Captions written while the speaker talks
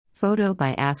Photo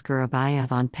by Asker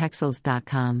Abayev on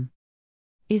Pexels.com.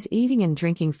 Is eating and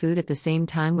drinking food at the same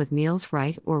time with meals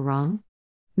right or wrong?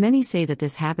 Many say that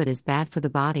this habit is bad for the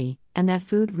body, and that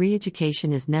food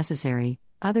re-education is necessary.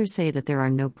 Others say that there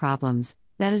are no problems,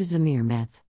 that it is a mere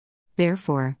myth.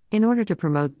 Therefore, in order to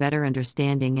promote better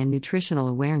understanding and nutritional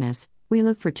awareness, we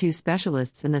look for two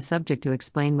specialists in the subject to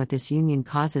explain what this union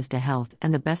causes to health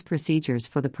and the best procedures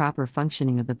for the proper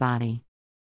functioning of the body.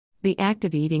 The act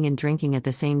of eating and drinking at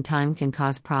the same time can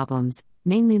cause problems,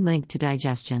 mainly linked to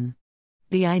digestion.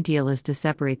 The ideal is to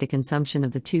separate the consumption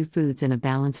of the two foods in a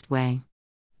balanced way.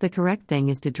 The correct thing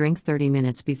is to drink 30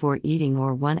 minutes before eating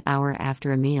or 1 hour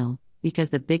after a meal, because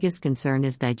the biggest concern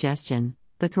is digestion,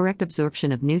 the correct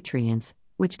absorption of nutrients,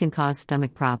 which can cause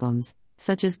stomach problems,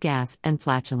 such as gas and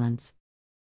flatulence.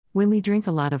 When we drink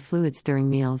a lot of fluids during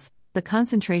meals, the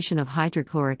concentration of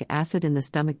hydrochloric acid in the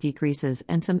stomach decreases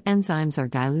and some enzymes are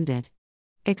diluted.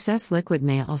 Excess liquid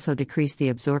may also decrease the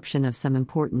absorption of some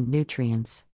important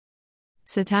nutrients.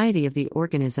 Satiety of the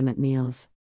organism at meals.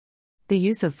 The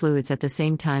use of fluids at the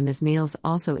same time as meals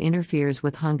also interferes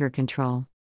with hunger control.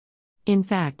 In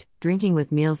fact, drinking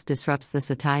with meals disrupts the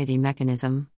satiety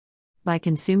mechanism. By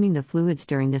consuming the fluids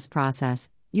during this process,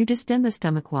 you distend the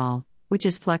stomach wall, which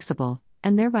is flexible,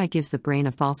 and thereby gives the brain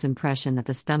a false impression that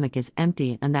the stomach is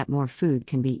empty and that more food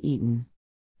can be eaten.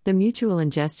 The mutual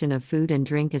ingestion of food and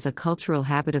drink is a cultural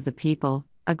habit of the people.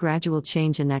 A gradual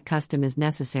change in that custom is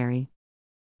necessary.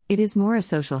 It is more a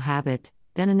social habit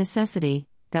than a necessity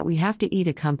that we have to eat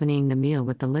accompanying the meal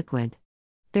with the liquid.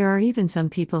 There are even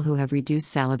some people who have reduced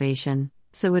salivation,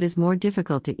 so it is more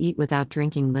difficult to eat without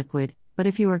drinking liquid, but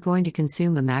if you are going to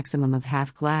consume a maximum of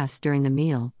half glass during the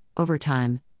meal, over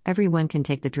time, everyone can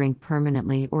take the drink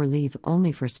permanently or leave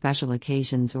only for special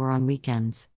occasions or on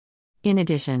weekends. In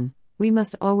addition, we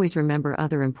must always remember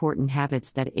other important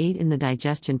habits that aid in the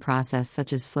digestion process,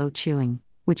 such as slow chewing,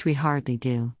 which we hardly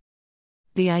do.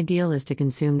 The ideal is to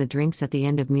consume the drinks at the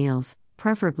end of meals,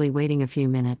 preferably waiting a few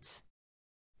minutes.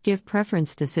 Give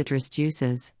preference to citrus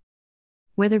juices.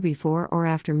 Whether before or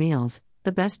after meals,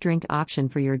 the best drink option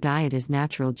for your diet is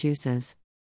natural juices.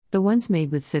 The ones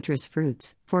made with citrus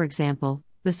fruits, for example,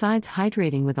 besides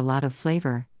hydrating with a lot of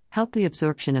flavor, help the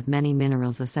absorption of many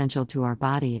minerals essential to our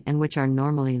body and which are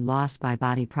normally lost by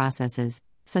body processes,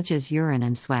 such as urine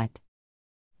and sweat.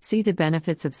 See the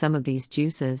benefits of some of these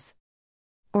juices.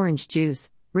 Orange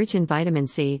juice, rich in vitamin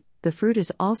C. The fruit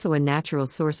is also a natural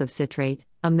source of citrate,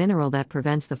 a mineral that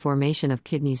prevents the formation of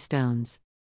kidney stones.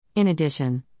 In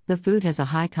addition, the food has a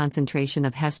high concentration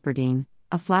of hesperidine,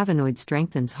 a flavonoid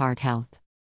strengthens heart health.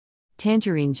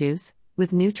 Tangerine juice,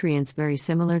 with nutrients very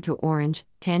similar to orange,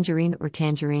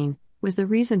 tangerine, was the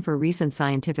reason for recent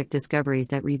scientific discoveries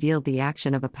that revealed the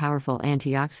action of a powerful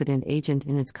antioxidant agent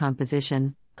in its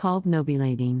composition, called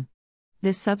nobiladine.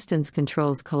 This substance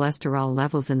controls cholesterol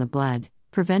levels in the blood,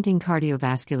 preventing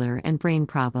cardiovascular and brain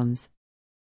problems.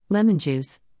 Lemon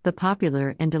juice. The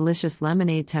popular and delicious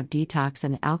lemonades have detox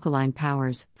and alkaline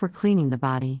powers for cleaning the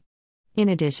body. In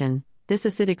addition, this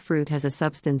acidic fruit has a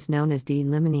substance known as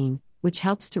D-limonene, which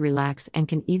helps to relax and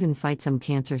can even fight some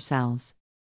cancer cells.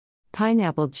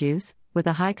 Pineapple juice. With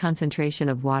a high concentration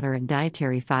of water and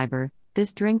dietary fiber,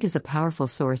 this drink is a powerful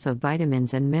source of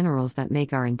vitamins and minerals that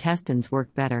make our intestines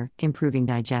work better, improving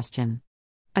digestion.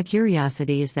 A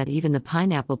curiosity is that even the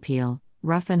pineapple peel,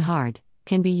 rough and hard,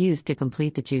 can be used to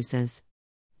complete the juices.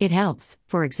 It helps,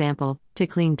 for example, to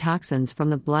clean toxins from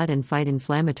the blood and fight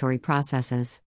inflammatory processes.